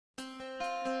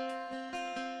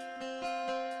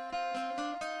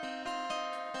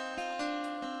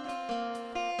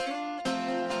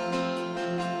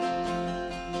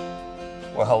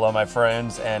Well, hello, my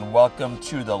friends, and welcome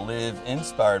to the Live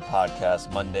Inspired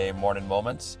Podcast, Monday Morning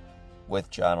Moments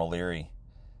with John O'Leary.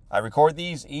 I record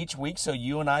these each week so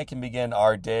you and I can begin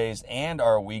our days and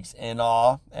our weeks in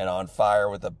awe and on fire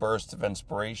with a burst of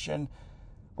inspiration.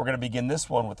 We're going to begin this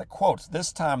one with a quote,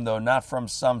 this time, though, not from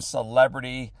some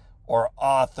celebrity or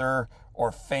author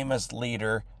or famous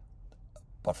leader,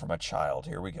 but from a child.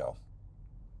 Here we go.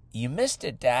 "You missed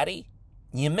it, Daddy.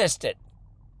 You missed it."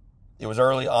 It was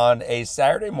early on a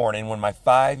Saturday morning when my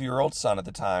 5-year-old son at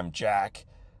the time, Jack,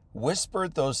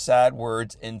 whispered those sad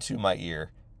words into my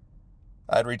ear.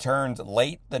 I had returned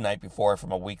late the night before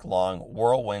from a week-long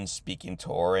whirlwind speaking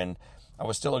tour, and I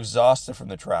was still exhausted from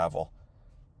the travel.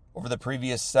 Over the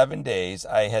previous 7 days,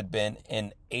 I had been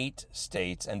in 8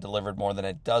 states and delivered more than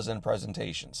a dozen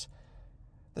presentations.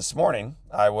 This morning,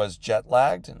 I was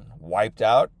jet-lagged and wiped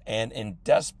out and in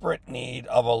desperate need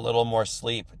of a little more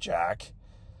sleep, Jack.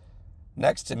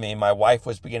 Next to me, my wife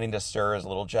was beginning to stir as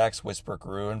little Jack's whisper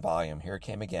grew in volume. Here it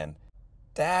came again.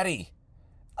 "Daddy,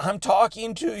 I'm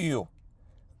talking to you.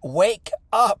 Wake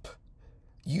up.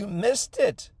 You missed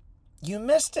it. You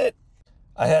missed it."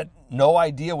 I had no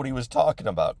idea what he was talking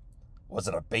about. Was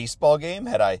it a baseball game?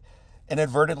 Had I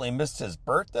inadvertently missed his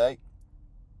birthday?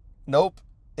 Nope.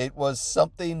 It was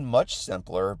something much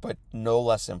simpler, but no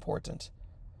less important.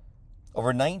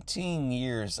 Over 19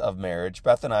 years of marriage,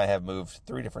 Beth and I have moved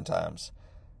 3 different times.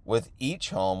 With each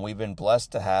home, we've been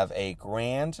blessed to have a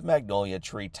grand magnolia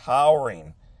tree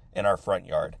towering in our front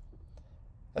yard.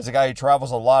 As a guy who travels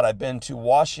a lot, I've been to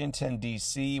Washington,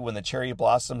 D.C. when the cherry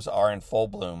blossoms are in full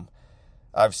bloom.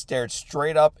 I've stared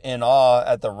straight up in awe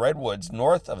at the redwoods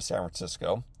north of San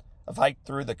Francisco. I've hiked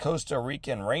through the Costa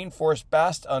Rican rainforest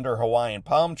basked under Hawaiian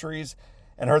palm trees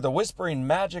and heard the whispering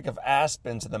magic of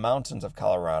aspens in the mountains of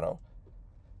Colorado.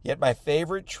 Yet my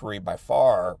favorite tree by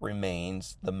far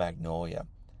remains the magnolia.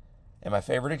 And my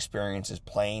favorite experience is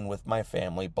playing with my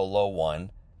family below one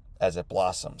as it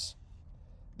blossoms.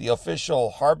 The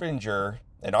official harbinger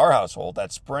in our household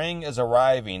that spring is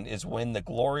arriving is when the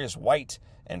glorious white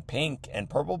and pink and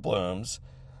purple blooms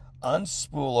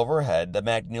unspool overhead, the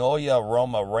magnolia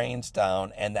aroma rains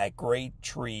down, and that great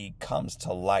tree comes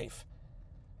to life.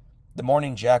 The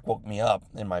morning Jack woke me up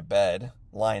in my bed,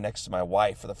 lying next to my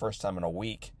wife for the first time in a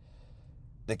week.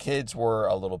 The kids were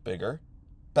a little bigger.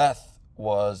 Beth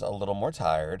was a little more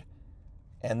tired.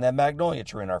 And the magnolia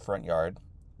tree in our front yard,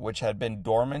 which had been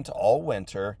dormant all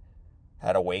winter,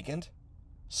 had awakened,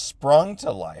 sprung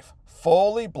to life,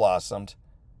 fully blossomed,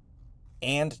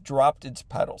 and dropped its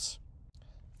petals.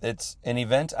 It's an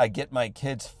event I get my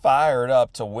kids fired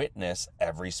up to witness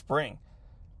every spring.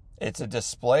 It's a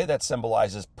display that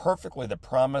symbolizes perfectly the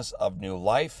promise of new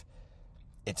life.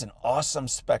 It's an awesome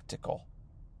spectacle.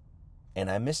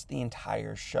 And I missed the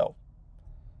entire show.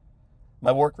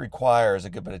 My work requires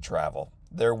a good bit of travel.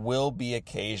 There will be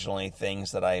occasionally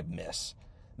things that I miss.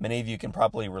 Many of you can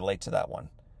probably relate to that one.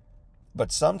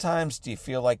 But sometimes do you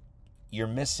feel like you're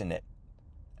missing it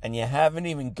and you haven't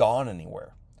even gone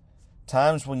anywhere?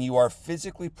 Times when you are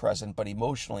physically present but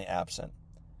emotionally absent.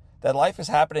 That life is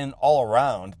happening all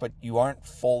around, but you aren't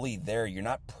fully there. You're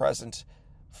not present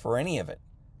for any of it.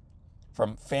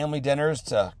 From family dinners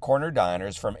to corner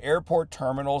diners, from airport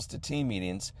terminals to team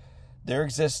meetings, there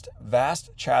exist vast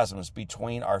chasms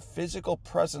between our physical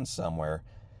presence somewhere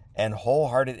and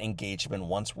wholehearted engagement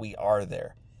once we are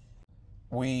there.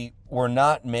 We were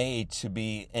not made to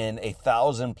be in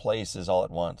 1,000 places all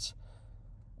at once.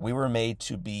 We were made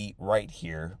to be right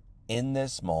here, in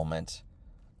this moment,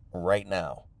 right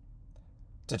now.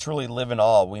 To truly live in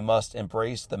awe, we must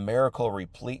embrace the miracle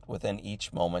replete within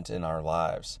each moment in our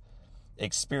lives.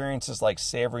 Experiences like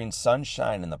savoring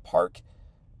sunshine in the park,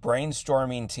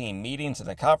 brainstorming team meetings in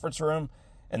the conference room,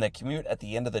 and the commute at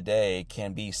the end of the day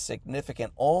can be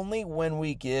significant only when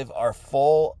we give our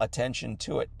full attention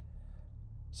to it.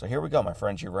 So here we go, my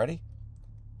friends. You ready?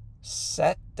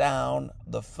 Set down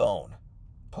the phone.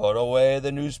 Put away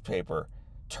the newspaper.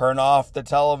 Turn off the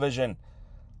television.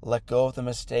 Let go of the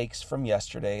mistakes from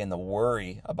yesterday and the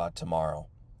worry about tomorrow.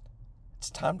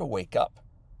 It's time to wake up.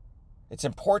 It's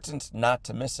important not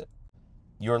to miss it.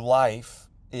 Your life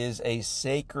is a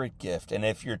sacred gift, and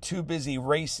if you're too busy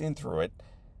racing through it,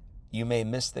 you may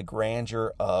miss the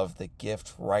grandeur of the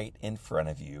gift right in front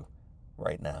of you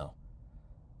right now.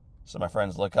 So, my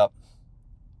friends, look up.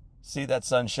 See that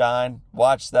sunshine.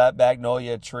 Watch that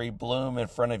magnolia tree bloom in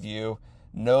front of you.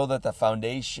 Know that the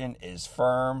foundation is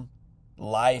firm.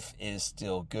 Life is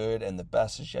still good, and the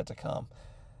best is yet to come.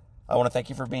 I want to thank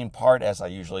you for being part, as I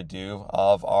usually do,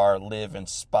 of our Live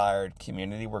Inspired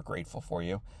community. We're grateful for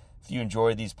you. If you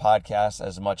enjoy these podcasts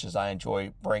as much as I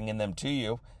enjoy bringing them to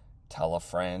you, tell a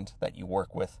friend that you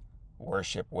work with,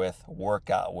 worship with, work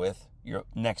out with, you're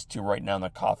next to right now in the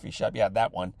coffee shop. Yeah,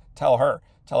 that one. Tell her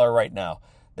right now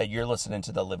that you're listening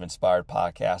to the Live Inspired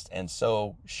podcast, and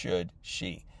so should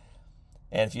she.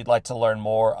 And if you'd like to learn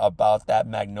more about that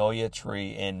magnolia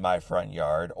tree in my front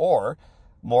yard, or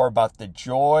more about the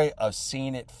joy of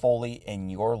seeing it fully in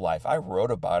your life, I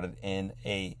wrote about it in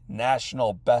a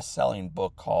national best-selling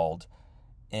book called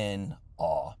In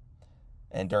Awe.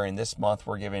 And during this month,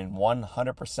 we're giving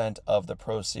 100% of the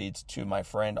proceeds to my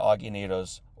friend Augie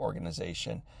Nato's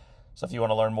organization. So if you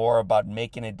want to learn more about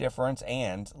making a difference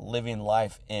and living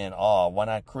life in awe, why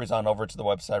not cruise on over to the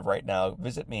website right now.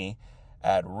 Visit me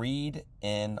at readinawe.com.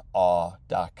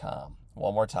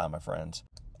 One more time, my friends.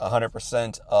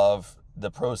 100% of the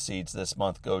proceeds this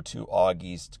month go to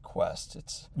Augie's quest.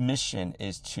 Its mission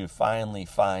is to finally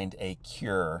find a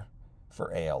cure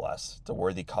for ALS. It's a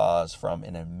worthy cause from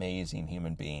an amazing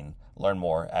human being. Learn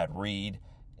more at readinawe.com.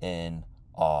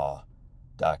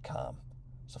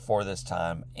 So for this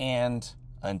time and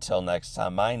until next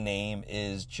time, my name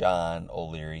is John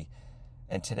O'Leary,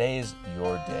 and today's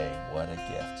your day. What a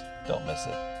gift. Don't miss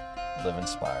it. Live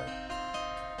inspired.